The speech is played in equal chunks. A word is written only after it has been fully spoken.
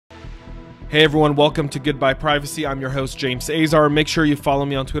Hey everyone, welcome to Goodbye Privacy. I'm your host, James Azar. Make sure you follow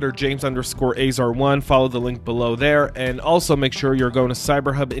me on Twitter, James_Azar1. Follow the link below there. And also make sure you're going to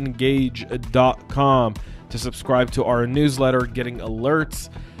cyberhubengage.com to subscribe to our newsletter, getting alerts,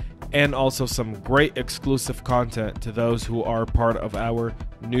 and also some great exclusive content to those who are part of our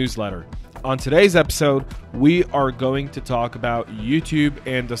newsletter. On today's episode, we are going to talk about YouTube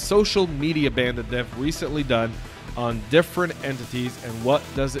and the social media ban that they've recently done on different entities and what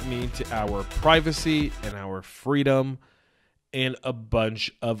does it mean to our privacy and our freedom and a bunch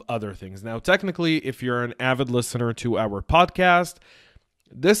of other things. Now, technically, if you're an avid listener to our podcast,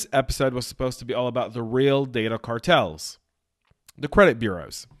 this episode was supposed to be all about the real data cartels, the credit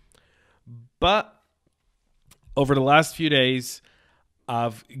bureaus. But over the last few days,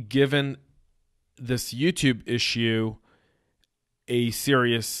 I've given this YouTube issue a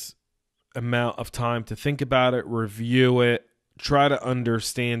serious amount of time to think about it, review it, try to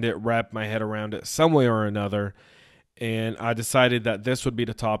understand it, wrap my head around it some way or another. And I decided that this would be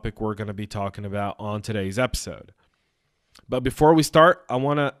the topic we're going to be talking about on today's episode. But before we start, I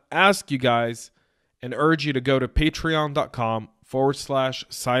want to ask you guys and urge you to go to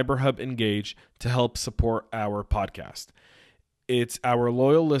patreon.com/CyberHub Engage to help support our podcast. It's our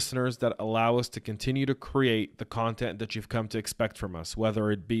loyal listeners that allow us to continue to create the content that you've come to expect from us, whether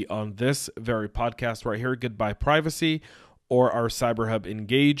it be on this very podcast right here, Goodbye Privacy, or our CyberHub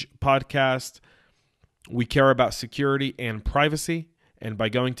Engage podcast. We care about security and privacy, and by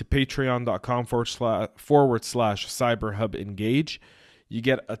going to patreon.com/CyberHub Engage, you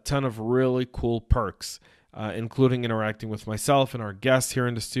get a ton of really cool perks, including interacting with myself and our guests here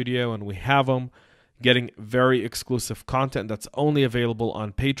in the studio, and we have them. Getting very exclusive content that's only available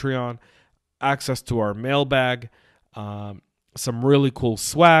on Patreon, access to our mailbag, some really cool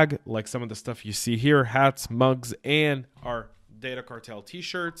swag, like some of the stuff you see here, hats, mugs, and our Data Cartel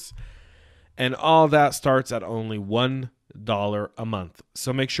t-shirts. And all that starts at only $1 a month.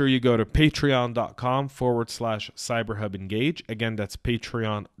 So make sure you go to patreon.com/CyberHub Engage. Again, that's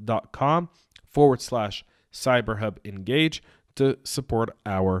patreon.com/CyberHub Engage to support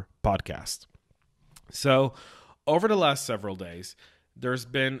our podcast. So, over the last several days, there's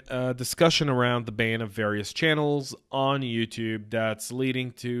been a discussion around the ban of various channels on YouTube that's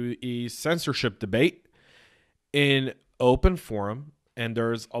leading to a censorship debate in open forum, and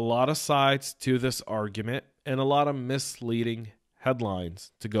there's a lot of sides to this argument and a lot of misleading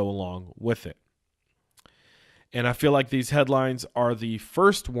headlines to go along with it. And I feel like these headlines are the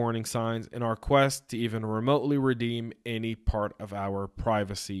first warning signs in our quest to even remotely redeem any part of our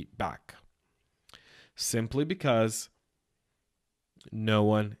privacy back. Simply because no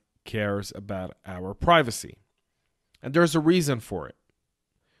one cares about our privacy. And there's a reason for it.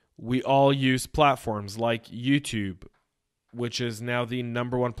 We all use platforms like YouTube, which is now the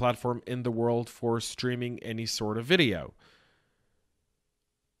 #1 platform in the world for streaming any sort of video.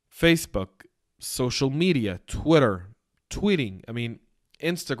 Facebook, social media, Twitter, tweeting,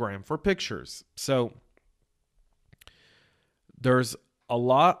 Instagram for pictures. So there's a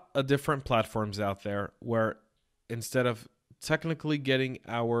lot of different platforms out there where instead of technically getting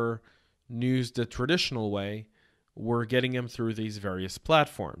our news the traditional way, we're getting them through these various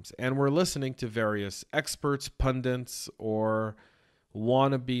platforms. And we're listening to various experts, pundits, or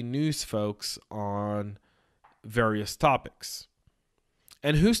wannabe news folks on various topics.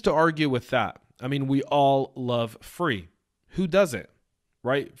 And who's to argue with that? We all love free. Who doesn't,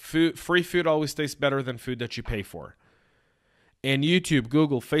 right? Free food always tastes better than food that you pay for. And YouTube,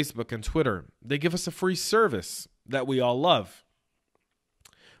 Google, Facebook, and Twitter, they give us a free service that we all love.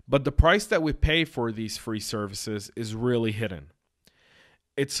 But the price that we pay for these free services is really hidden.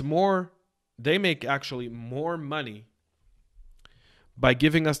 They make actually more money by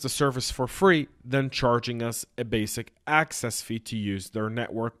giving us the service for free than charging us a basic access fee to use their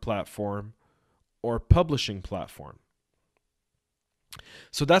network platform or publishing platform.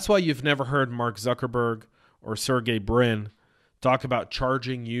 So that's why you've never heard Mark Zuckerberg or Sergey Brin talk about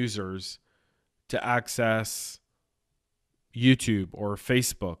charging users to access YouTube or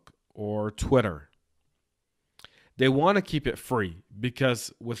Facebook or Twitter. They want to keep it free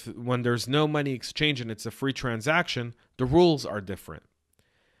because when there's no money exchange and it's a free transaction, the rules are different.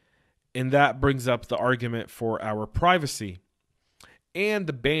 And that brings up the argument for our privacy and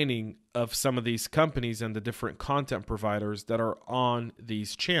the banning of some of these companies and the different content providers that are on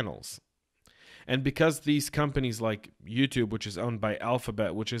these channels. And because these companies like YouTube, which is owned by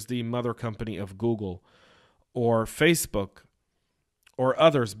Alphabet, which is the mother company of Google, or Facebook, or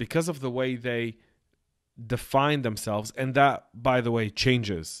others, because of the way they define themselves, and that, by the way,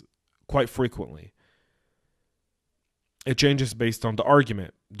 changes quite frequently. it changes based on the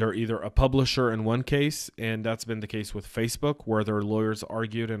argument. They're either a publisher in one case, and that's been the case with Facebook, where their lawyers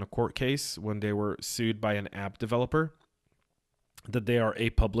argued in a court case when they were sued by an app developer that they are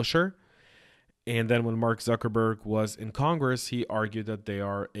a publisher. And then when Mark Zuckerberg was in Congress, he argued that they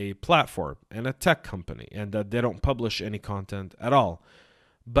are a platform and a tech company and that they don't publish any content at all.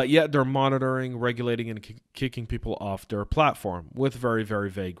 But yet they're monitoring, regulating, and kicking people off their platform with very, very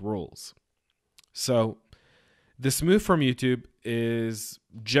vague rules. So this move from YouTube is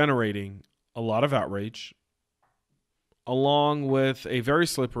generating a lot of outrage, along with a very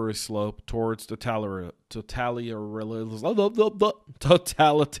slippery slope towards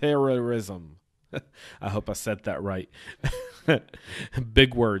totalitarianism. I hope I said that right.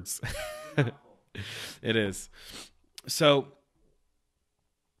 Big words. It is. So,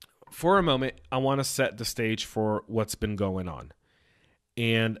 for a moment, I want to set the stage for what's been going on.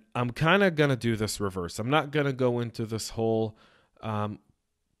 And I'm kind of going to do this reverse. I'm not going to go into this whole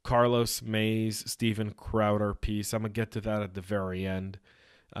Carlos Mays, Steven Crowder piece. I'm going to get to that at the very end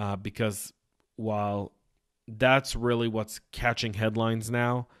because while that's really what's catching headlines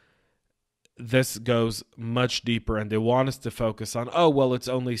now, this goes much deeper, and they want us to focus on, oh, well, it's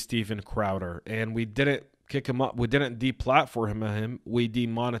only Steven Crowder, and we didn't kick him up. We didn't deplatform him. We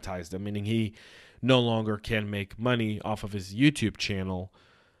demonetized him, meaning he no longer can make money off of his YouTube channel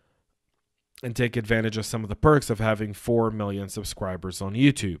and take advantage of some of the perks of having 4 million subscribers on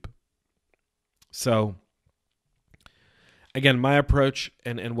YouTube. So, again, my approach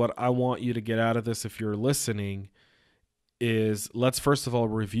and what I want you to get out of this if you're listening is let's first of all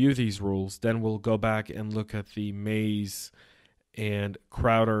review these rules. Then we'll go back and look at the Mays and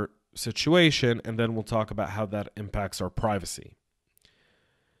Crowder situation, and then we'll talk about how that impacts our privacy.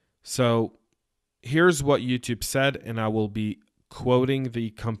 So here's what YouTube said, and I will be quoting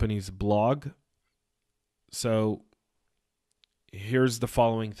the company's blog. So here's the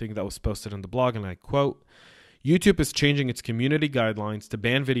following thing that was posted in the blog, and I quote, YouTube is changing its community guidelines to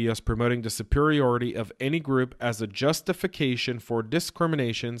ban videos promoting the superiority of any group as a justification for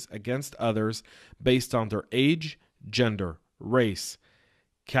discriminations against others based on their age, gender, race,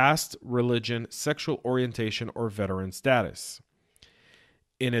 caste, religion, sexual orientation, or veteran status.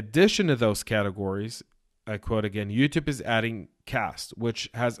 In addition to those categories, I quote again, YouTube is adding caste, which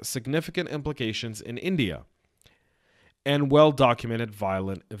has significant implications in India, and well-documented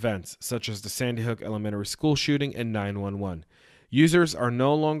violent events, such as the Sandy Hook Elementary School shooting and 9/11. Users are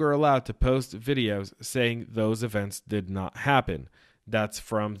no longer allowed to post videos saying those events did not happen. That's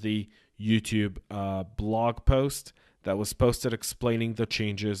from the YouTube blog post that was posted explaining the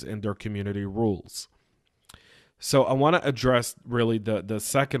changes in their community rules. So I want to address really the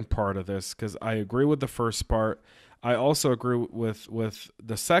second part of this, because I agree with the first part. I also agree with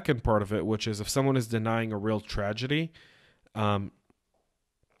the second part of it, which is if someone is denying a real tragedy, and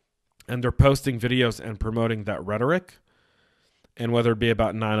they're posting videos and promoting that rhetoric, and whether it be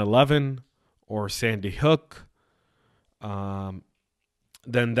about 9/11 or Sandy Hook, then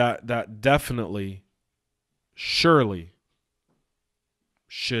that definitely, surely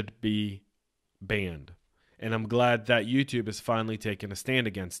should be banned. And I'm glad that YouTube is finally taking a stand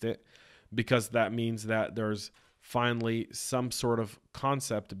against it, because that means that there's finally some sort of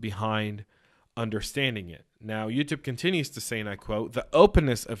concept behind understanding it. Now, YouTube continues to say, and I quote, "The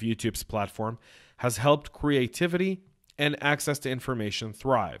openness of YouTube's platform has helped creativity and access to information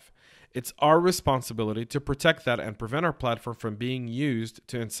thrive. It's our responsibility to protect that and prevent our platform from being used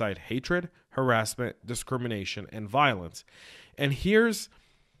to incite hatred, harassment, discrimination, and violence." And here's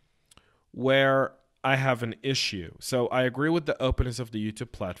where I have an issue. So I agree with the openness of the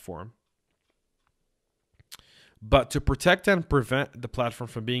YouTube platform, but to protect and prevent the platform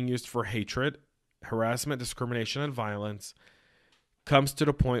from being used for hatred, harassment, discrimination, and violence comes to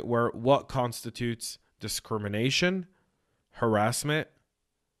the point where what constitutes discrimination, harassment,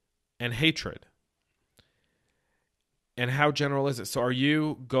 and hatred? And how general is it? So are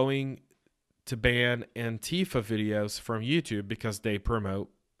you going to ban Antifa videos from YouTube because they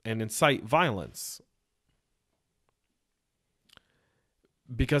promote and incite violence?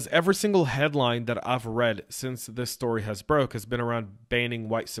 Because every single headline that I've read since this story has broke has been around banning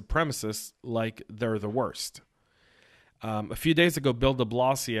white supremacists like they're the worst. A few days ago, Bill de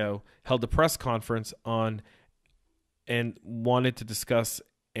Blasio held a press conference on and wanted to discuss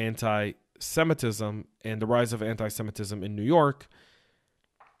anti-Semitism and the rise of anti-Semitism in New York.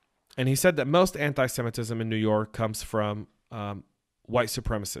 And he said that most anti-Semitism in New York comes from white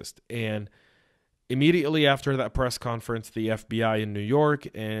supremacists. And immediately after that press conference, the FBI in New York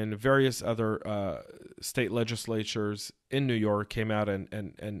and various other state legislatures in New York came out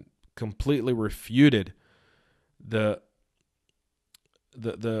and completely refuted the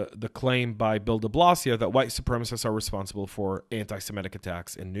the claim by Bill de Blasio that white supremacists are responsible for anti-Semitic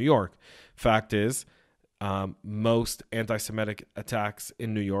attacks in New York. Fact is, most anti-Semitic attacks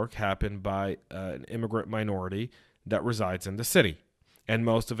in New York happen by an immigrant minority that resides in the city. And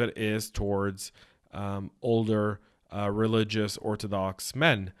most of it is towards older, religious Orthodox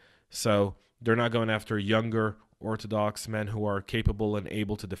men. So they're not going after younger Orthodox men who are capable and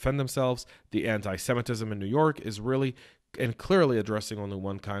able to defend themselves. The anti-Semitism in New York is really and clearly addressing only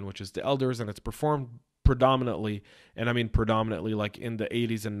one kind, which is the elders, and it's performed predominantly, and I mean predominantly like in the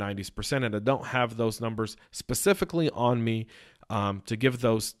 80s and 90s%, and I don't have those numbers specifically on me to give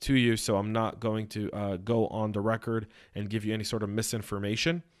those to you, so I'm not going to go on the record and give you any sort of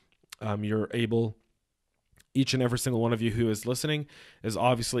misinformation. You're able, each and every single one of you who is listening is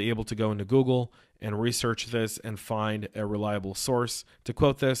obviously able to go into Google and research this and find a reliable source to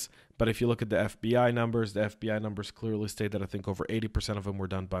quote this. But if you look at the FBI numbers clearly state that I think over 80% of them were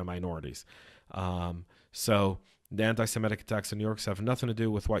done by minorities. So the anti-Semitic attacks in New York have nothing to do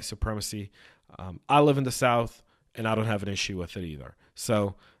with white supremacy. I live in the South, and I don't have an issue with it either.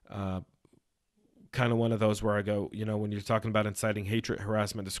 So kind of one of those where I go, you know, when you're talking about inciting hatred,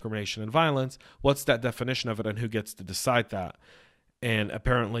 harassment, discrimination, and violence, what's that definition of it and who gets to decide that? And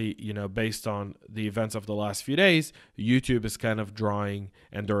apparently, you know, based on the events of the last few days, YouTube is kind of drawing,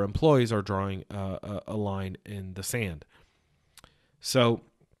 and their employees are drawing a line in the sand. So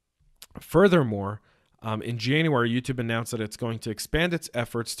furthermore, in January, YouTube announced that it's going to expand its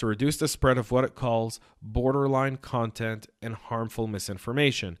efforts to reduce the spread of what it calls borderline content and harmful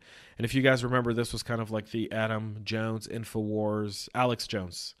misinformation. And if you guys remember, this was kind of like the Alex Jones,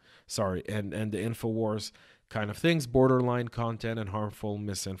 and the InfoWars kind of things, borderline content and harmful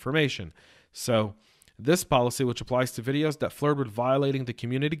misinformation. So this policy, which applies to videos that flirt with violating the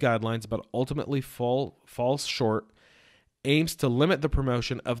community guidelines but ultimately falls short, aims to limit the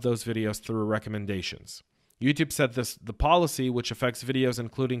promotion of those videos through recommendations. YouTube said the policy, which affects videos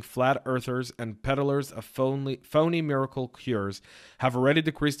including flat earthers and peddlers of phony miracle cures, have already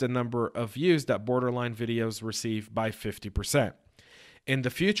decreased the number of views that borderline videos receive by 50%. In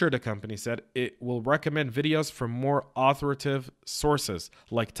the future, the company said it will recommend videos from more authoritative sources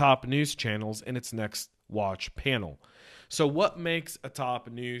like top news channels in its next watch panel. So what makes a top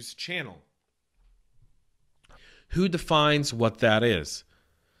news channel? Who defines what that is?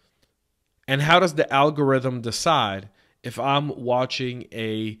 And how does the algorithm decide if I'm watching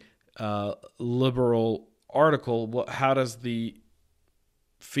a liberal article? How does the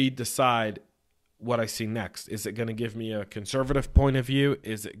feed decide what I see next? Is it going to give me a conservative point of view?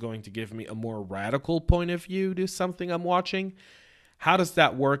 Is it going to give me a more radical point of view to something I'm watching? How does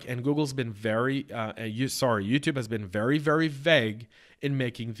that work? And Google's been YouTube has been very, very vague in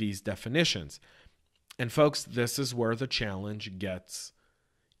making these definitions. And folks, this is where the challenge gets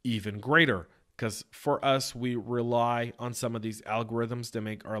even greater, because for us, we rely on some of these algorithms to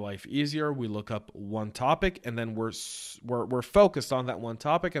make our life easier. We look up one topic, and then we're focused on that one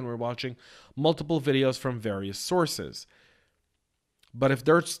topic, and we're watching multiple videos from various sources. But if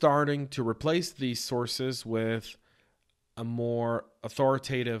they're starting to replace these sources with a more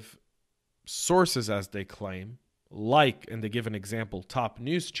authoritative sources, as they claim, like, and they give an example, top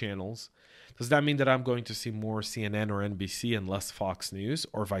news channels, does that mean that I'm going to see more CNN or NBC and less Fox News,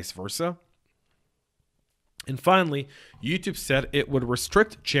 or vice versa? And finally, YouTube said it would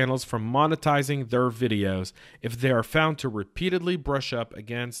restrict channels from monetizing their videos if they are found to repeatedly brush up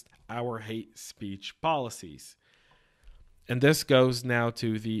against our hate speech policies. And this goes now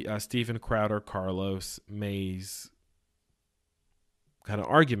to the Steven Crowder, Carlos Mays kind of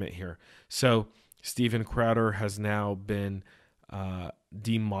argument here. So Steven Crowder has now been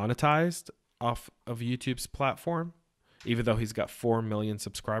demonetized off of YouTube's platform, even though he's got 4 million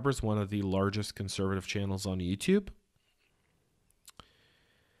subscribers, one of the largest conservative channels on YouTube.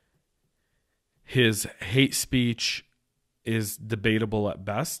 His hate speech is debatable at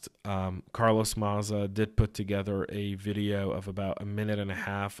best. Carlos Maza did put together a video of about 1.5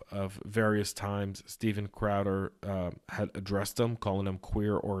 minutes of various times Steven Crowder had addressed him, calling him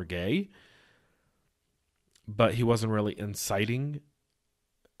queer or gay. But he wasn't really inciting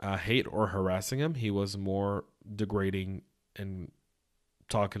hate or harassing him. He was more degrading and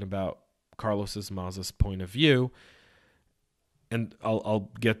talking about Carlos Maza's point of view. And I'll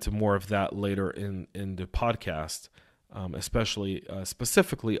get to more of that later in the podcast, especially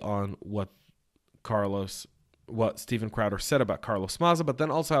specifically on what Steven Crowder said about Carlos Maza, but then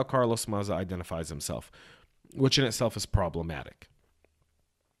also how Carlos Maza identifies himself, which in itself is problematic.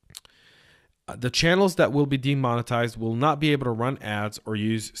 The channels that will be demonetized will not be able to run ads or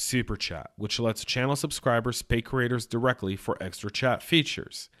use Super Chat, which lets channel subscribers pay creators directly for extra chat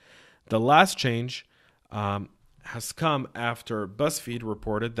features. The last change has come after BuzzFeed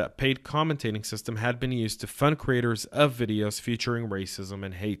reported that paid commentating system had been used to fund creators of videos featuring racism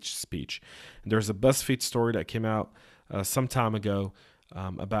and hate speech. There's a BuzzFeed story that came out some time ago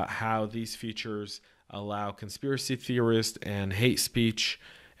about how these features allow conspiracy theorists and hate speech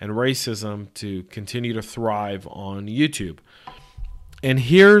and racism to continue to thrive on YouTube. And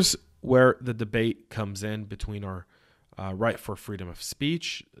here's where the debate comes in between our right for freedom of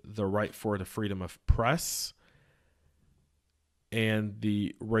speech, the right for the freedom of press, and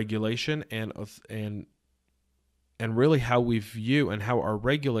the regulation and really how we view and how our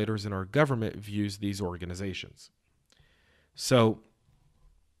regulators and our government views these organizations. So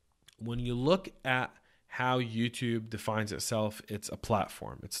when you look at how YouTube defines itself, it's a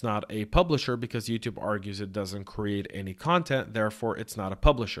platform. It's not a publisher because YouTube argues it doesn't create any content, therefore it's not a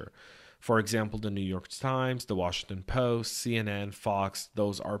publisher. For example, the New York Times, the Washington Post, CNN, Fox,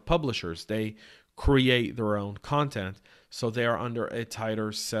 those are publishers. They create their own content, so they are under a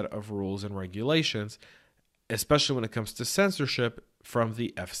tighter set of rules and regulations, especially when it comes to censorship from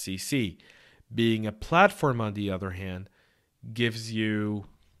the FCC. Being a platform, on the other hand, gives you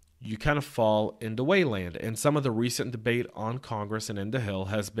kind of fall into wayland. And some of the recent debate on Congress and in the Hill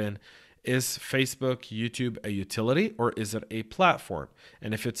has been, is Facebook, YouTube a utility or is it a platform?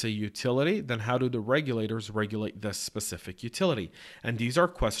 And if it's a utility, then how do the regulators regulate this specific utility? And these are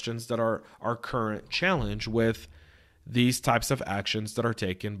questions that are our current challenge with these types of actions that are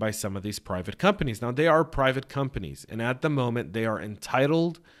taken by some of these private companies. Now, they are private companies, and at the moment, they are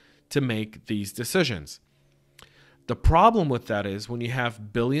entitled to make these decisions. The problem with that is when you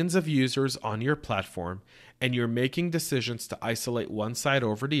have billions of users on your platform and you're making decisions to isolate one side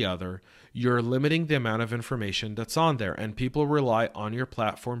over the other, you're limiting the amount of information that's on there, and people rely on your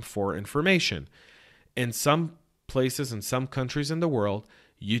platform for information. In some places, in some countries in the world,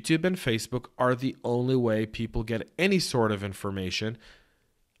 YouTube and Facebook are the only way people get any sort of information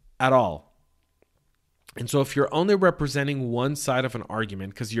at all. And so if you're only representing one side of an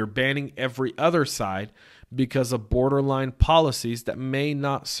argument because you're banning every other side because of borderline policies that may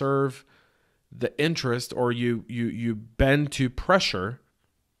not serve the interest, or you bend to pressure,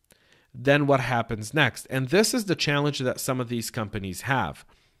 then what happens next? And this is the challenge that some of these companies have.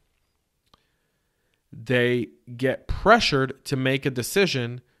 They get pressured to make a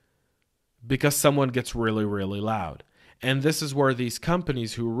decision because someone gets really, really loud. And this is where these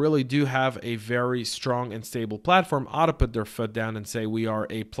companies who really do have a very strong and stable platform ought to put their foot down and say, we are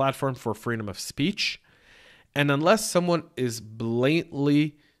a platform for freedom of speech. And unless someone is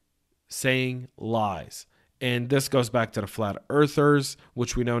blatantly saying lies, and this goes back to the flat earthers,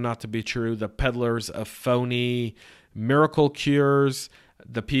 which we know not to be true, the peddlers of phony miracle cures,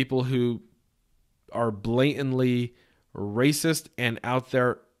 the people who are blatantly racist and out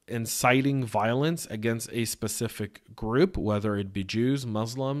there inciting violence against a specific group, whether it be Jews,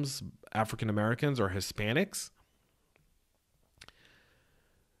 Muslims, African Americans, or Hispanics.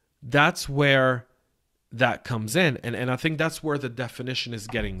 That's where that comes in. And I think that's where the definition is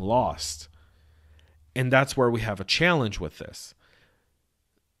getting lost. And that's where we have a challenge with this.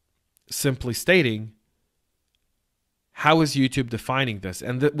 Simply stating, how is YouTube defining this?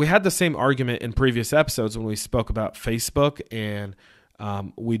 And we had the same argument in previous episodes when we spoke about Facebook, and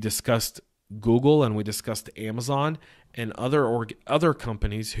we discussed Google, and we discussed Amazon and other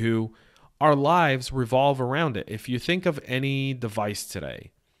companies who our lives revolve around it. If you think of any device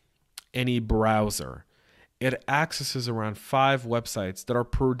today, any browser, it accesses around 5 websites that are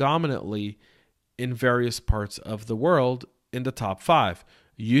predominantly in various parts of the world in the top 5.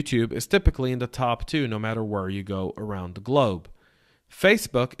 YouTube is typically in the top 2 no matter where you go around the globe.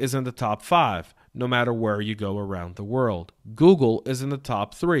 Facebook is in the top 5 no matter where you go around the world. Google is in the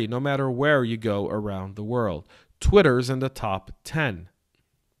top 3 no matter where you go around the world. Twitter's in the top 10.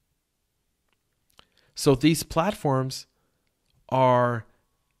 So these platforms are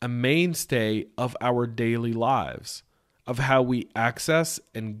a mainstay of our daily lives, of how we access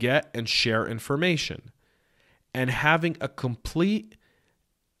and get and share information. And having a complete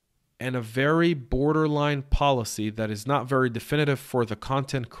and a very borderline policy that is not very definitive for the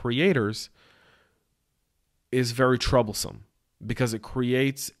content creators is very troublesome, because it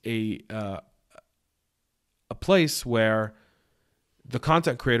creates a place where the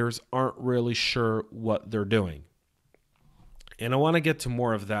content creators aren't really sure what they're doing. And I want to get to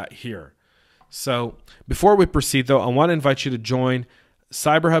more of that here. So before we proceed, though, I want to invite you to join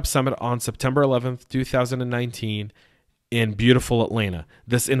CyberHub Summit on September 11th, 2019 in beautiful Atlanta.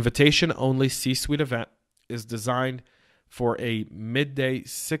 This invitation-only C-suite event is designed for a midday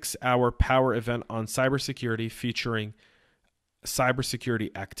 6-hour power event on cybersecurity featuring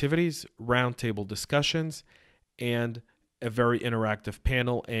cybersecurity activities, roundtable discussions, and a very interactive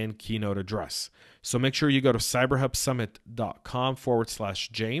panel and keynote address. So make sure you go to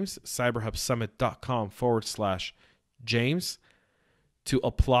cyberhubsummit.com/James, cyberhubsummit.com/James to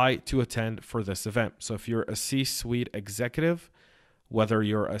apply to attend for this event. So if you're a C-suite executive, whether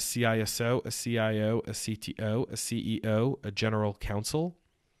you're a CISO, a CIO, a CTO, a CEO, a general counsel,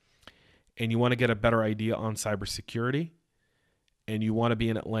 and you want to get a better idea on cybersecurity, and you want to be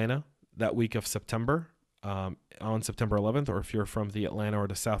in Atlanta that week of September, on September 11th, or if you're from the Atlanta or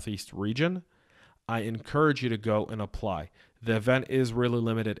the Southeast region, I encourage you to go and apply. The event is really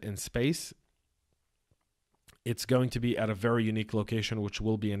limited in space. It's going to be at a very unique location, which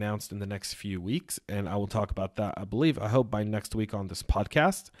will be announced in the next few weeks, and I will talk about that, I hope by next week on this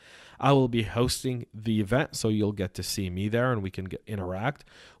podcast. I will be hosting the event, so you'll get to see me there, and we can interact.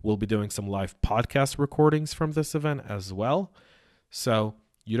 We'll be doing some live podcast recordings from this event as well. So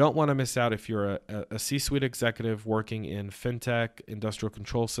you don't want to miss out if you're a C-suite executive working in fintech, industrial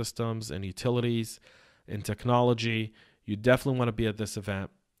control systems, and utilities, in technology. You definitely want to be at this event.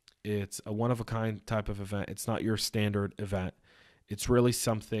 It's a one-of-a-kind type of event. It's not your standard event. It's really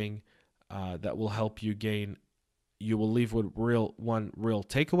something that will help you gain. You will leave with real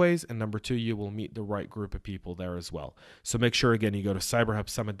takeaways, and number two, you will meet the right group of people there as well. So make sure, again, you go to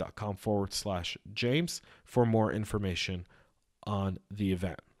cyberhubsummit.com/James for more information on the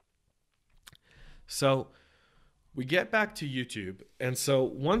event. So we get back to YouTube. And so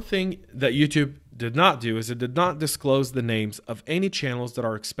one thing that YouTube did not do is it did not disclose the names of any channels that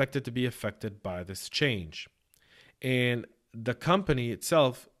are expected to be affected by this change. And the company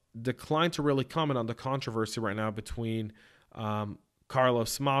itself declined to really comment on the controversy right now between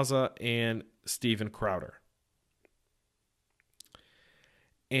Carlos Maza and Steven Crowder.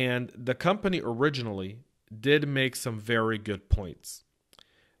 And the company originally did make some very good points.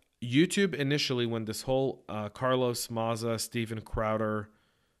 YouTube initially, when this whole Carlos Maza, Steven Crowder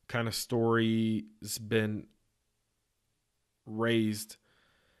kind of story has been raised,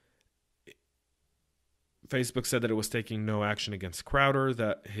 Facebook said that it was taking no action against Crowder,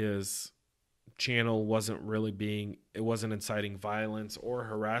 that his channel wasn't inciting violence or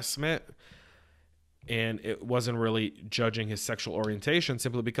harassment, and it wasn't really judging his sexual orientation,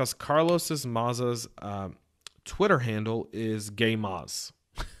 simply because Carlos Maza's Twitter handle is Gay Maz.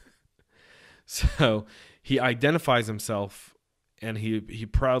 So he identifies himself, and he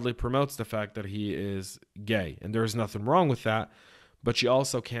proudly promotes the fact that he is gay, and there's nothing wrong with that. But you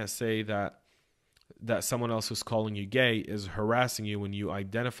also can't say that someone else who's calling you gay is harassing you when you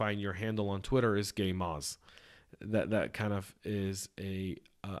identify your handle on Twitter as Gay Maz. That kind of is a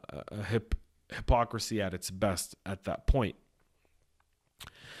hypocrisy at its best at that point.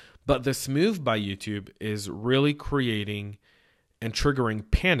 But this move by YouTube is really creating and triggering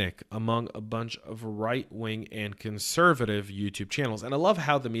panic among a bunch of right-wing and conservative YouTube channels. And I love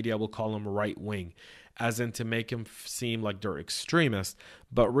how the media will call them right-wing, as in to make them seem like they're extremists,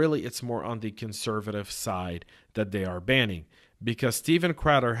 but really it's more on the conservative side that they are banning. Because Steven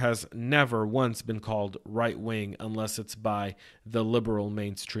Crowder has never once been called right-wing unless it's by the liberal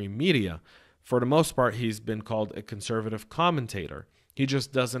mainstream media. For the most part, he's been called a conservative commentator. He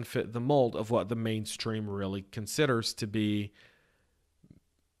just doesn't fit the mold of what the mainstream really considers to be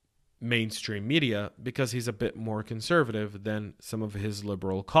mainstream media, because he's a bit more conservative than some of his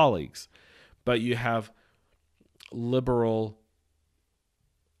liberal colleagues. But you have liberal,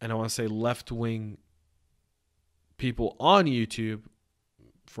 and I want to say left-wing people on YouTube,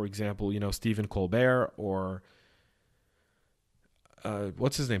 for example, Stephen Colbert or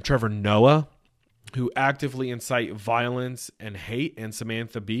what's his name, Trevor Noah, who actively incite violence and hate, and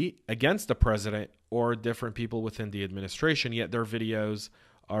Samantha Bee against the president or different people within the administration, yet their videos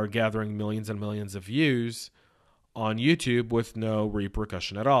are gathering millions and millions of views on YouTube with no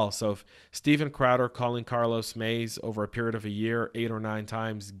repercussion at all. So if Steven Crowder calling Carlos Mays over a period of a year 8 or 9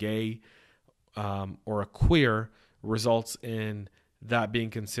 times gay or a queer results in that being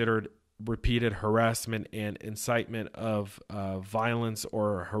considered repeated harassment and incitement of violence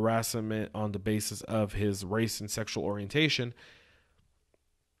or harassment on the basis of his race and sexual orientation,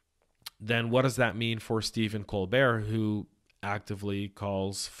 then what does that mean for Stephen Colbert, who actively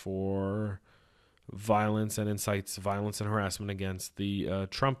calls for violence and incites violence and harassment against the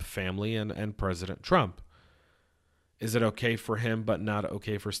Trump family and President Trump? Is it okay for him but not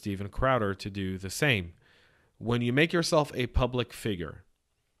okay for Steven Crowder to do the same? When you make yourself a public figure,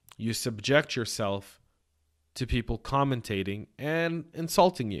 you subject yourself to people commentating and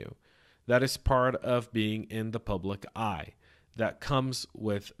insulting you. That is part of being in the public eye. That comes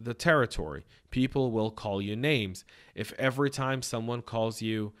with the territory. People will call you names. If every time someone calls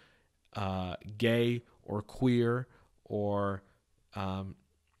you gay or queer or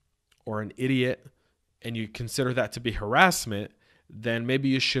an idiot, and you consider that to be harassment, then maybe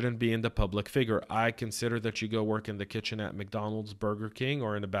you shouldn't be in the public figure. I consider that you go work in the kitchen at McDonald's, Burger King,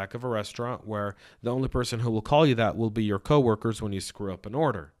 or in the back of a restaurant where the only person who will call you that will be your coworkers when you screw up an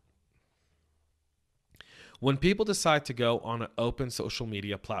order. When people decide to go on an open social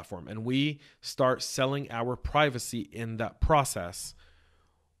media platform and we start selling our privacy in that process,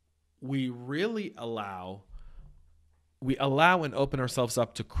 we really allow and open ourselves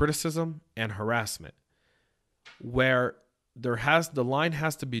up to criticism and harassment. Where the line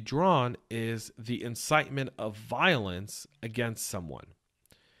has to be drawn is the incitement of violence against someone.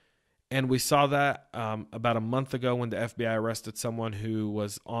 And we saw that about a month ago when the FBI arrested someone who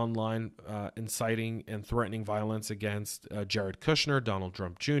was online inciting and threatening violence against Jared Kushner, Donald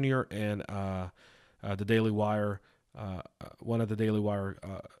Trump Jr., and the Daily Wire, one of the Daily Wire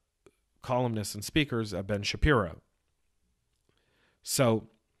columnists and speakers, Ben Shapiro. So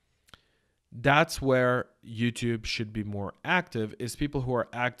that's where YouTube should be more active, is people who are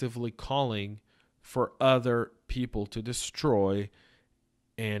actively calling for other people to destroy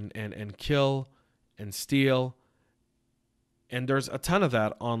and kill and steal. And there's a ton of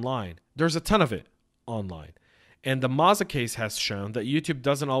that online. There's a ton of it online. And the Maza case has shown that YouTube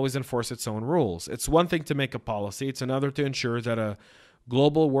doesn't always enforce its own rules. It's one thing to make a policy. It's another to ensure that a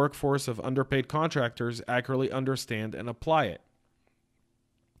global workforce of underpaid contractors accurately understand and apply it.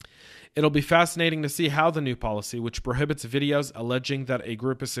 It'll be fascinating to see how the new policy, which prohibits videos alleging that a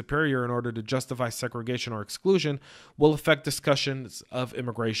group is superior in order to justify segregation or exclusion, will affect discussions of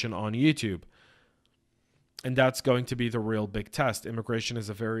immigration on YouTube. And that's going to be the real big test. Immigration is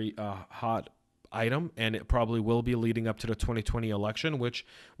a very hot item, and it probably will be leading up to the 2020 election, which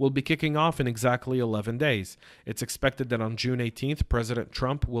will be kicking off in exactly 11 days. It's expected that on June 18th, President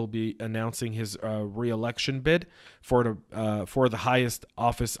Trump will be announcing his re-election bid for the highest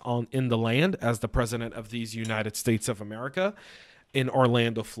office in the land as the president of these United States of America in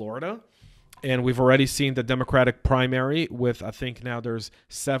Orlando, Florida. And we've already seen the Democratic primary with, I think now there's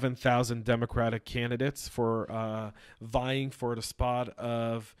 7,000 Democratic candidates for vying for the spot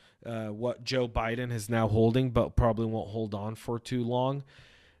of what Joe Biden is now holding, but probably won't hold on for too long.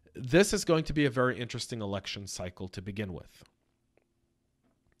 This is going to be a very interesting election cycle to begin with.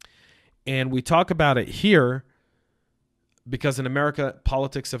 And we talk about it here because in America,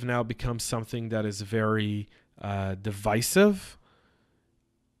 politics have now become something that is very divisive.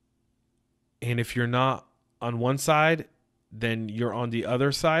 And if you're not on one side, then you're on the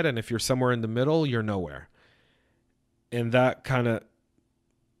other side. And if you're somewhere in the middle, you're nowhere. And that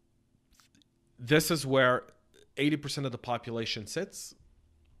this is where 80% of the population sits.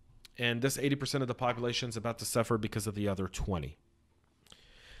 And this 80% of the population is about to suffer because of the other 20.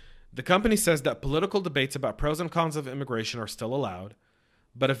 The company says that political debates about pros and cons of immigration are still allowed,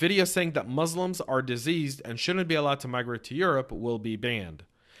 but a video saying that Muslims are diseased and shouldn't be allowed to migrate to Europe will be banned.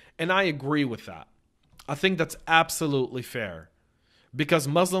 And I agree with that. I think that's absolutely fair because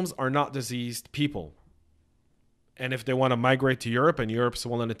Muslims are not diseased people. And if they want to migrate to Europe and Europe's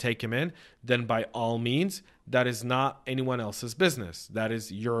willing to take them in, then by all means, that is not anyone else's business. That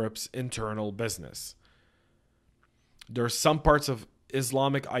is Europe's internal business. There are some parts of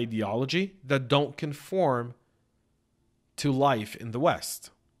Islamic ideology that don't conform to life in the West.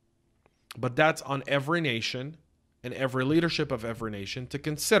 But that's on every nation and every leadership of every nation to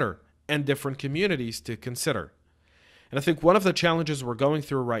consider, and different communities to consider. And I think one of the challenges we're going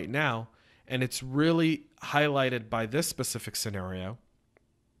through right now, and it's really highlighted by this specific scenario,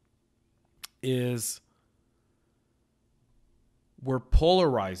 is we're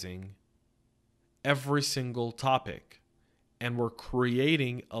polarizing every single topic, and we're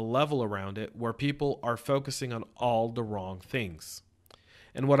creating a level around it where people are focusing on all the wrong things.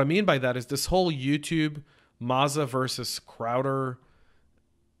 And what I mean by that is this whole YouTube Maza versus Crowder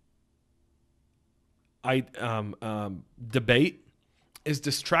debate is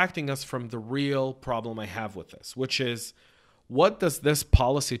distracting us from the real problem I have with this, which is, what does this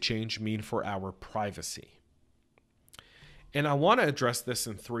policy change mean for our privacy? And I want to address this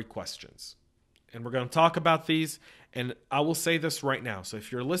in 3 questions. And we're going to talk about these, and I will say this right now. So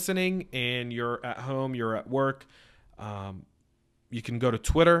if you're listening and you're at home, you're at work, you can go to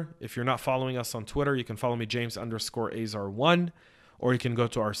Twitter. If you're not following us on Twitter, you can follow me, James_Azar1, or you can go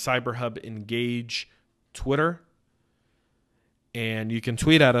to our CyberHub Engage Twitter. And you can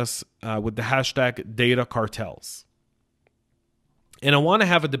tweet at us with the hashtag data cartels. And I want to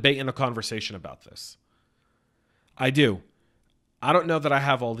have a debate and a conversation about this. I do. I don't know that I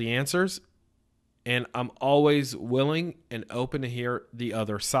have all the answers, and I'm always willing and open to hear the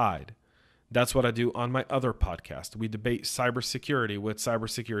other side. That's what I do on my other podcast. We debate cybersecurity with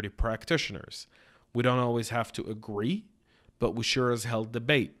cybersecurity practitioners. We don't always have to agree, but we sure as hell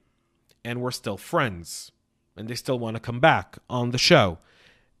debate. And we're still friends. And they still want to come back on the show.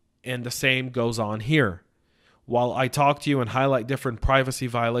 And the same goes on here. While I talk to you and highlight different privacy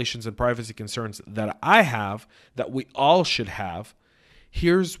violations and privacy concerns that I have, that we all should have,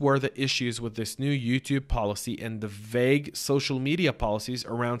 here's where the issues with this new YouTube policy and the vague social media policies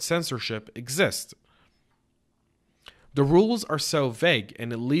around censorship exist. The rules are so vague,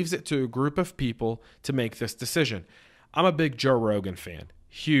 and it leaves it to a group of people to make this decision. I'm a big Joe Rogan fan.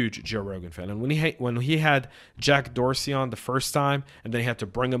 Huge Joe Rogan fan. And when he had Jack Dorsey on the first time, and then he had to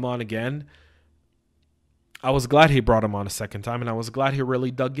bring him on again, I was glad he brought him on a second time, and I was glad he really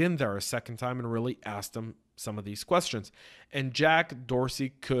dug in there a second time and really asked him some of these questions. And Jack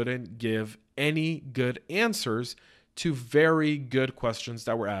Dorsey couldn't give any good answers to very good questions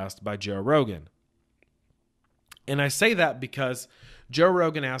that were asked by Joe Rogan. And I say that because Joe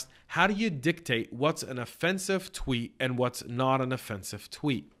Rogan asked, how do you dictate what's an offensive tweet and what's not an offensive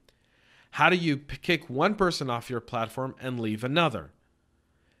tweet? How do you kick one person off your platform and leave another?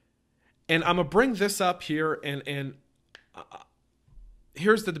 And I'm going to bring this up here, and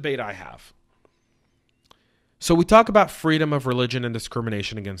here's the debate I have. So we talk about freedom of religion and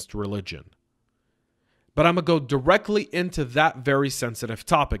discrimination against religion. But I'm going to go directly into that very sensitive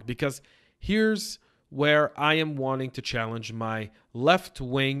topic, because here's where I am wanting to challenge my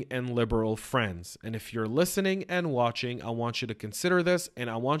left-wing and liberal friends. And if you're listening and watching, I want you to consider this, and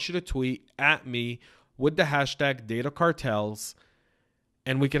I want you to tweet at me with the hashtag DataCartels,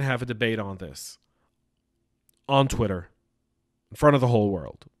 and we can have a debate on this on Twitter in front of the whole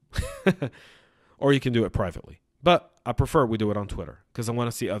world. Or you can do it privately. But I prefer we do it on Twitter because I want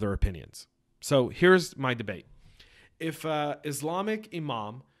to see other opinions. So here's my debate. If Islamic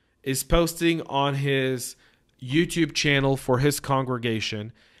imam is posting on his YouTube channel for his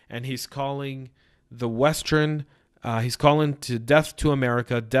congregation, and he's calling the Western, he's calling to death to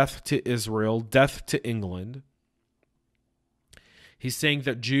America, death to Israel, death to England. He's saying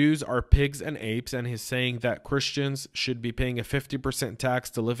that Jews are pigs and apes, and he's saying that Christians should be paying a 50%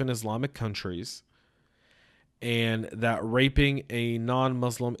 tax to live in Islamic countries, and that raping a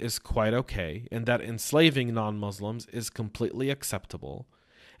non-Muslim is quite okay, and that enslaving non-Muslims is completely acceptable.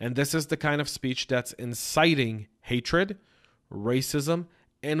 And this is the kind of speech that's inciting hatred, racism,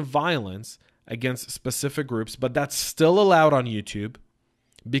 and violence against specific groups, but that's still allowed on YouTube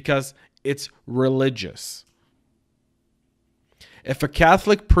because it's religious. If a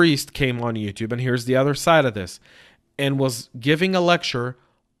Catholic priest came on YouTube, and here's the other side of this, and was giving a lecture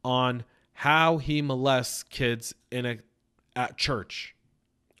on how he molests kids at church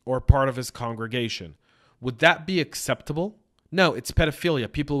or part of his congregation, would that be acceptable? No, it's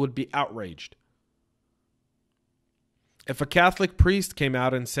pedophilia. People would be outraged. If a Catholic priest came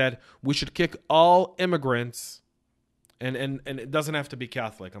out and said, we should kick all immigrants, and it doesn't have to be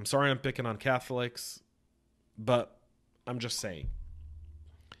Catholic. I'm sorry I'm picking on Catholics, but I'm just saying.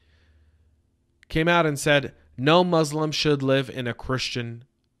 Came out and said, no Muslim should live in a Christian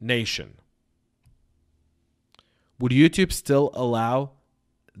nation. Would YouTube still allow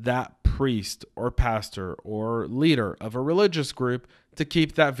that priest or pastor or leader of a religious group to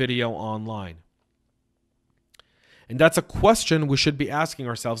keep that video online? And that's a question we should be asking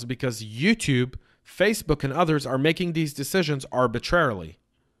ourselves, because YouTube, Facebook, and others are making these decisions arbitrarily.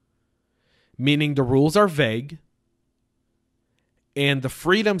 Meaning the rules are vague, and the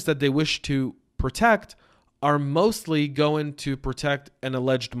freedoms that they wish to protect are mostly going to protect an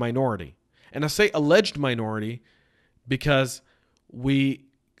alleged minority. And I say alleged minority because we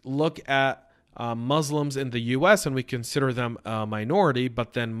look at Muslims in the US and we consider them a minority,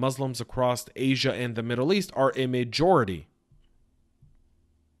 but then Muslims across Asia and the Middle East are a majority.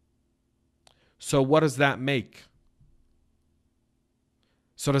 So what does that make?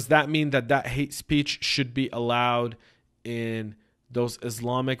 So does that mean that hate speech should be allowed in those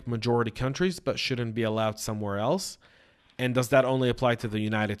Islamic majority countries but shouldn't be allowed somewhere else? And does that only apply to the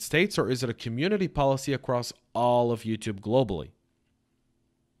United States, or is it a community policy across all of YouTube globally?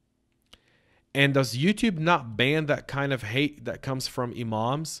 And does YouTube not ban that kind of hate that comes from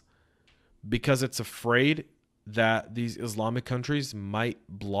imams because it's afraid that these Islamic countries might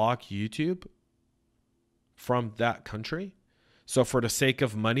block YouTube from that country? So for the sake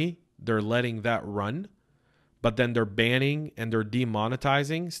of money, they're letting that run. but then they're banning and they're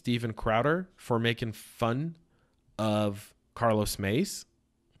demonetizing Steven Crowder for making fun of Carlos Mays?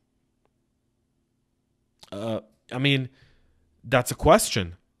 I mean, that's a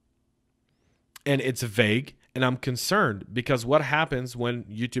question. And it's vague, and I'm concerned because what happens when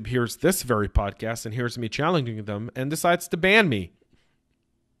YouTube hears this very podcast and hears me challenging them and decides to ban me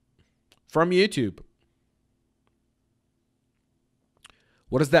from YouTube?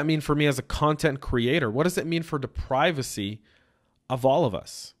 What does that mean for me as a content creator? What does it mean for the privacy of all of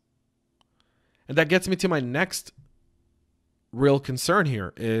us? And that gets me to my next real concern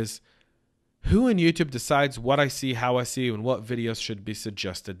here is who in YouTube decides what I see, how I see, and what videos should be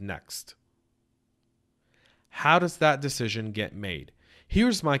suggested next? How does that decision get made?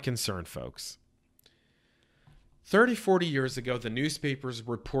 Here's my concern, folks. 30, 40 years ago, the newspapers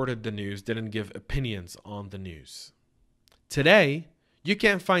reported the news, didn't give opinions on the news. Today, you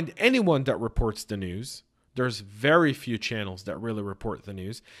can't find anyone that reports the news. There's very few channels that really report the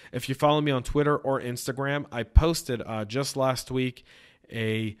news. If you follow me on Twitter or Instagram, I posted just last week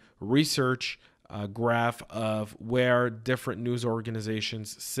a research graph of where different news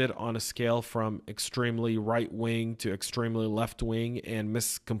organizations sit on a scale from extremely right-wing to extremely left-wing and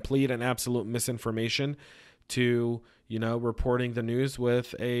complete and absolute misinformation to, reporting the news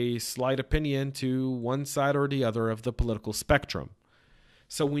with a slight opinion to one side or the other of the political spectrum.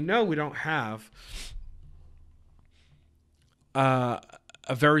 So we know we don't have a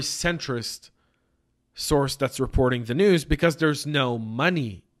very centrist source that's reporting the news because there's no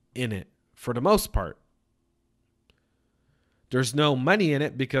money in it for the most part. There's no money in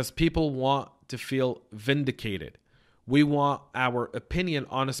it because people want to feel vindicated. We want our opinion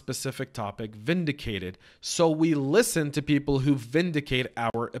on a specific topic vindicated, so we listen to people who vindicate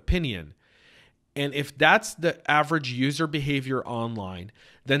our opinion. And if that's the average user behavior online,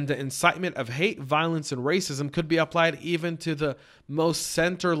 then the incitement of hate, violence, and racism could be applied even to the most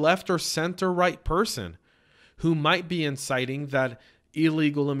center-left or center-right person who might be inciting that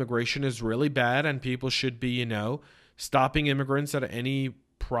illegal immigration is really bad and people should be, stopping immigrants at any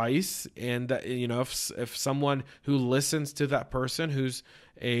price. And that, if someone who listens to that person who's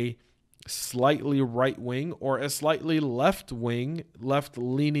a slightly right-wing or a slightly left-leaning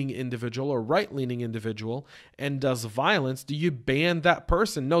individual or right-leaning individual and does violence, do you ban that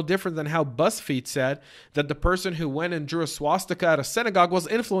person? No different than how BuzzFeed said that the person who went and drew a swastika at a synagogue was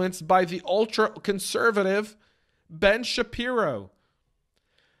influenced by the ultra-conservative Ben Shapiro.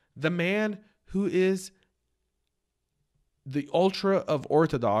 The man who is the ultra of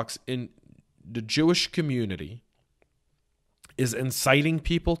Orthodox in the Jewish community is inciting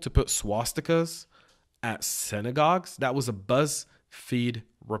people to put swastikas at synagogues. That was a BuzzFeed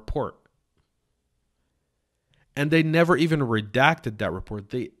report. And they never even redacted that report.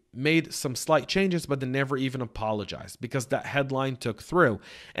 They made some slight changes, but they never even apologized because that headline took through.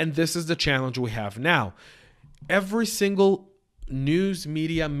 And this is the challenge we have now. Every single news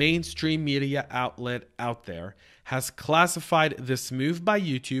media, mainstream media outlet out there has classified this move by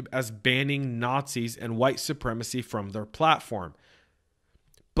YouTube as banning Nazis and white supremacy from their platform.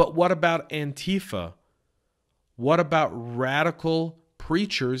 But what about Antifa? What about radical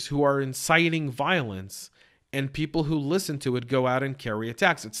preachers who are inciting violence and people who listen to it go out and carry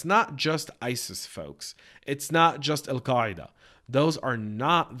attacks? It's not just ISIS, folks. It's not just Al-Qaeda. Those are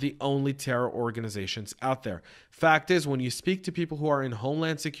not the only terror organizations out there. Fact is, when you speak to people who are in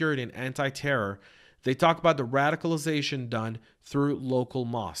homeland security and anti-terror, they talk about the radicalization done through local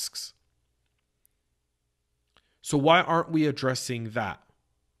mosques. So why aren't we addressing that?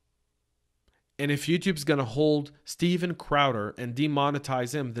 And if YouTube's going to hold Steven Crowder and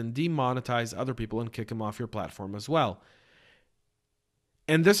demonetize him, then demonetize other people and kick him off your platform as well.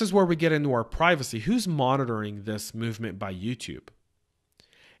 And this is where we get into our privacy. Who's monitoring this movement by YouTube?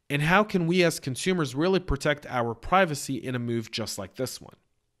 And how can we as consumers really protect our privacy in a move just like this one?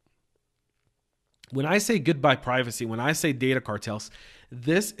 When I say goodbye privacy, when I say data cartels,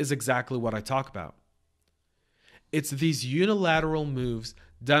 this is exactly what I talk about. It's these unilateral moves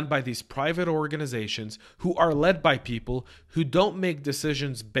done by these private organizations who are led by people who don't make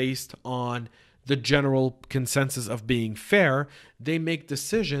decisions based on the general consensus of being fair. They make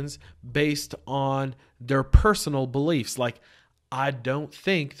decisions based on their personal beliefs. Like, I don't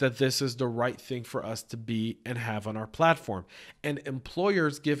think that this is the right thing for us to be and have on our platform. And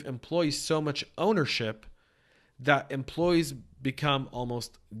employers give employees so much ownership that employees become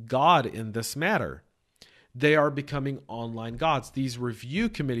almost God in this matter. They are becoming online gods. These review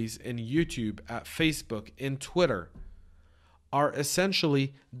committees in YouTube, at Facebook, in Twitter are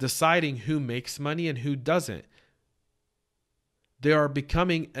essentially deciding who makes money and who doesn't. They are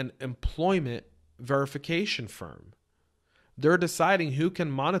becoming an employment verification firm. They're deciding who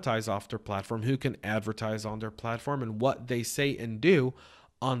can monetize off their platform, who can advertise on their platform, and what they say and do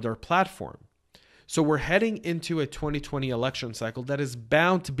on their platform. So we're heading into a 2020 election cycle that is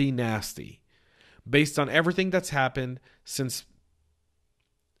bound to be nasty based on everything that's happened since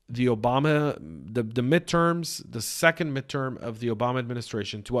the midterms, the second midterm of the Obama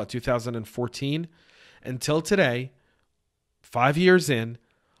administration to 2014 until today, 5 years in.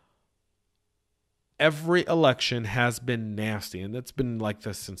 Every election has been nasty, and it's been like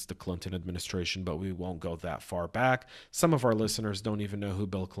this since the Clinton administration, but we won't go that far back. Some of our listeners don't even know who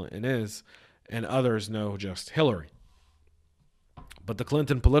Bill Clinton is, and others know just Hillary. But the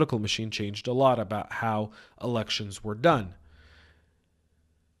Clinton political machine changed a lot about how elections were done.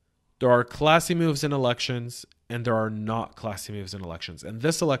 There are classy moves in elections, and there are not classy moves in elections. And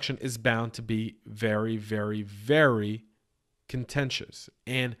this election is bound to be very, very, very contentious,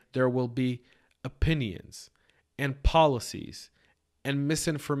 and there will be opinions and policies and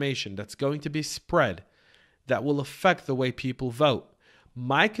misinformation that's going to be spread that will affect the way people vote.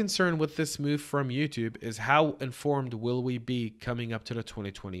 My concern with this move from YouTube is how informed will we be coming up to the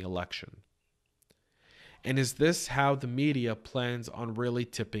 2020 election? And is this how the media plans on really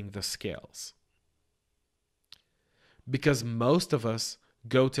tipping the scales? Because most of us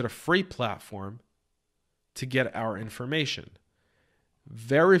go to the free platform to get our information.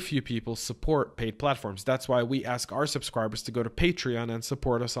 Very few people support paid platforms. That's why we ask our subscribers to go to Patreon and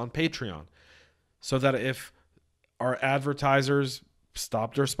support us on Patreon. So that if our advertisers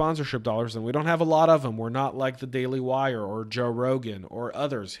stop their sponsorship dollars, and we don't have a lot of them, we're not like the Daily Wire or Joe Rogan or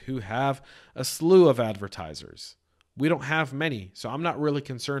others who have a slew of advertisers. We don't have many. So I'm not really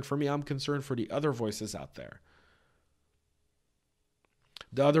concerned for me. I'm concerned for the other voices out there.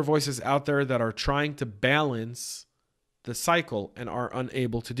 The other voices out there that are trying to balance the cycle and are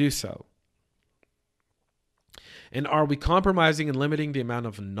unable to do so. And are we compromising and limiting the amount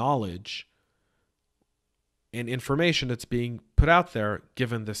of knowledge and information that's being put out there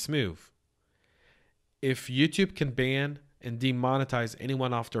given this move? If YouTube can ban and demonetize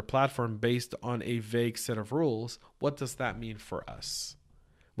anyone off their platform based on a vague set of rules, what does that mean for us?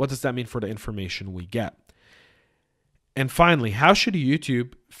 What does that mean for the information we get? And finally, how should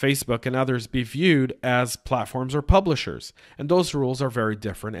YouTube, Facebook, and others be viewed as platforms or publishers? And those rules are very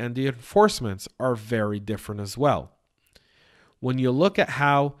different, and the enforcements are very different as well. When you look at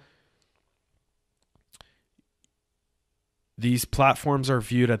how these platforms are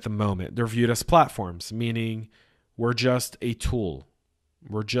viewed at the moment, they're viewed as platforms, meaning we're just a tool.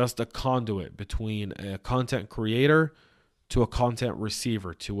 We're just a conduit between a content creator to a content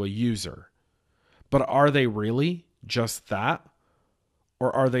receiver, to a user. But are they really just that?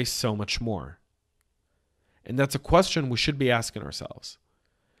 Or are they so much more? And that's a question we should be asking ourselves.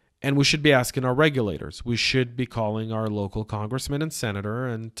 And we should be asking our regulators. We should be calling our local congressman and senator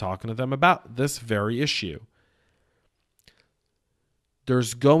and talking to them about this very issue.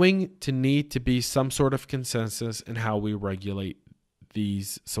 There's going to need to be some sort of consensus in how we regulate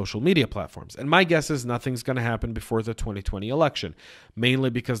these social media platforms. And my guess is nothing's going to happen before the 2020 election, mainly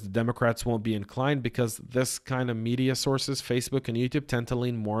because the Democrats won't be inclined, because this kind of media sources, Facebook and YouTube, tend to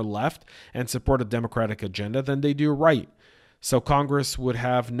lean more left and support a Democratic agenda than they do right. So Congress would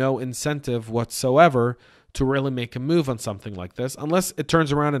have no incentive whatsoever to really make a move on something like this, unless it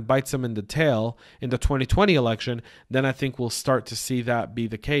turns around and bites them in the tail in the 2020 election. Then I think we'll start to see that be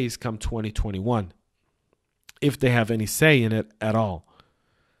the case come 2021. If they have any say in it at all.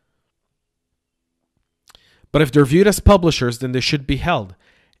 But if they're viewed as publishers, then they should be held.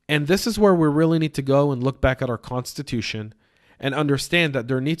 And this is where we really need to go and look back at our Constitution and understand that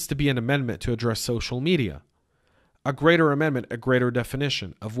there needs to be an amendment to address social media. A greater amendment, a greater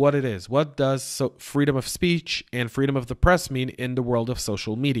definition of what it is. What does freedom of speech and freedom of the press mean in the world of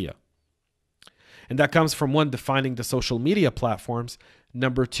social media? And that comes from, one, defining the social media platforms.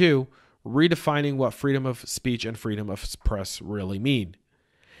 Number two, redefining what freedom of speech and freedom of press really mean.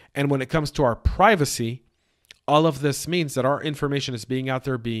 And when it comes to our privacy, all of this means that our information is being out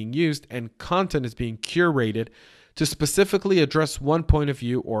there, being used, and content is being curated to specifically address one point of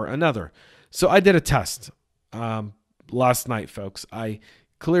view or another. So I did a test last night, folks. I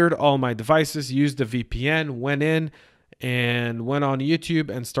cleared all my devices, used a VPN, went in and went on YouTube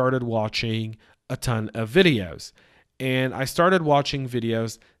and started watching a ton of videos. And I started watching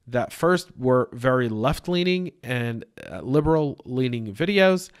videos that first were very left-leaning and liberal-leaning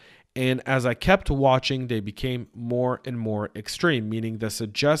videos. And as I kept watching, they became more and more extreme, meaning the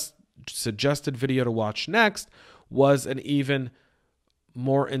suggested video to watch next was an even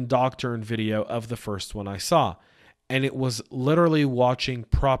more indoctrined video of the first one I saw. And it was literally watching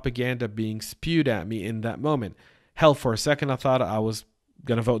propaganda being spewed at me in that moment. Hell, for a second, I thought I was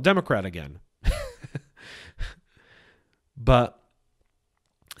going to vote Democrat again. But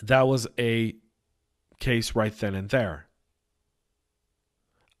that was a case right then and there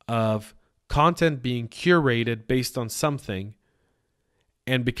of content being curated based on something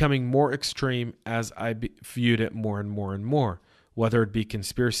and becoming more extreme as I viewed it more and more and more, whether it be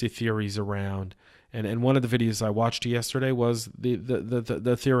conspiracy theories around. And one of the videos I watched yesterday was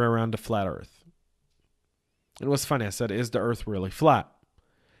the theory around the flat earth. It was funny. I said, is the earth really flat?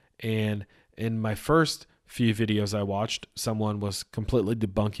 And in my first few videos I watched, someone was completely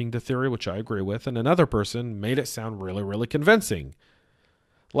debunking the theory, which I agree with. And another person made it sound really, really convincing.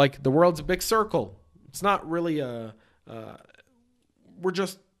 Like the world's a big circle. It's not really we're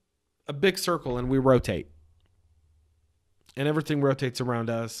just a big circle and we rotate. And everything rotates around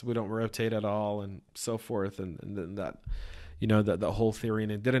us. We don't rotate at all, and so forth. And then that, the whole theory,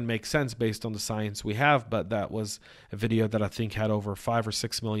 and it didn't make sense based on the science we have. But that was a video that I think had over 5 or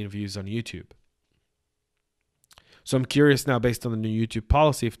 6 million views on YouTube. So I'm curious now, based on the new YouTube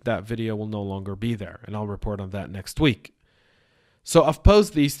policy, if that video will no longer be there, and I'll report on that next week. So I've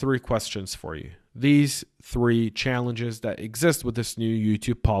posed these 3 questions for you. These 3 challenges that exist with this new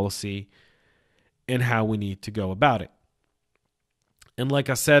YouTube policy and how we need to go about it. And like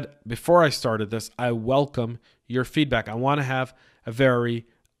I said before I started this, I welcome your feedback. I want to have a very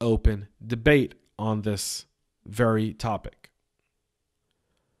open debate on this very topic.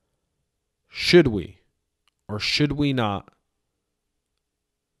 Should we or should we not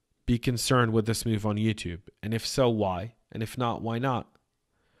be concerned with this move on YouTube? And if so, why? And if not, why not?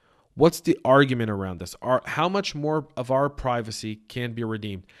 What's the argument around this? How much more of our privacy can be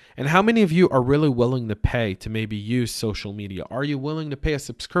redeemed? And how many of you are really willing to pay to maybe use social media? Are you willing to pay a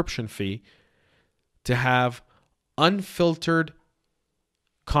subscription fee to have unfiltered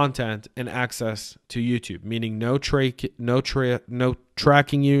content and access to YouTube? Meaning no tracking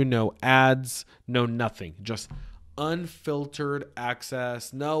you, no ads, no nothing. Just unfiltered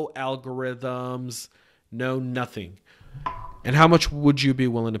access, no algorithms, no nothing. And how much would you be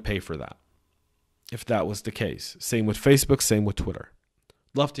willing to pay for that if that was the case? Same with Facebook, same with Twitter.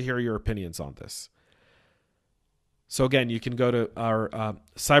 Love to hear your opinions on this. So again, you can go to our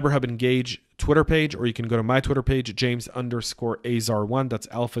CyberHub Engage Twitter page, or you can go to my Twitter page, James_Azar1. That's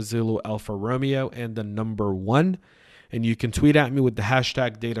Alpha Zulu Alpha Romeo and the number 1. And you can tweet at me with the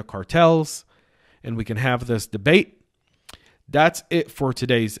hashtag data cartels, and we can have this debate. That's it for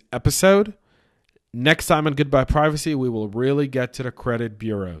today's episode. Next time on Goodbye Privacy, we will really get to the credit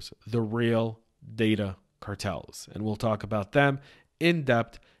bureaus, the real data cartels. And we'll talk about them in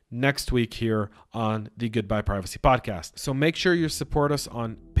depth next week here on the Goodbye Privacy podcast. So make sure you support us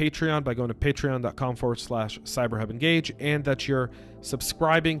on Patreon by going to patreon.com/CyberHub Engage, and that you're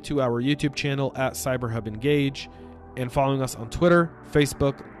subscribing to our YouTube channel at CyberHub Engage and following us on Twitter,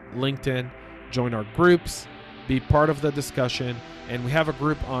 Facebook, LinkedIn. Join our groups, be part of the discussion. And we have a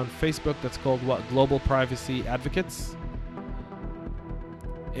group on Facebook that's called Global Privacy Advocates,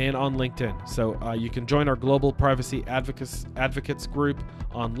 and on LinkedIn. So you can join our Global Privacy Advocates group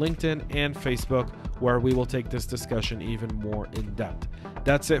on LinkedIn and Facebook, where we will take this discussion even more in depth.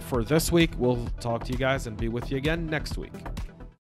 That's it for this week. We'll talk to you guys and be with you again next week.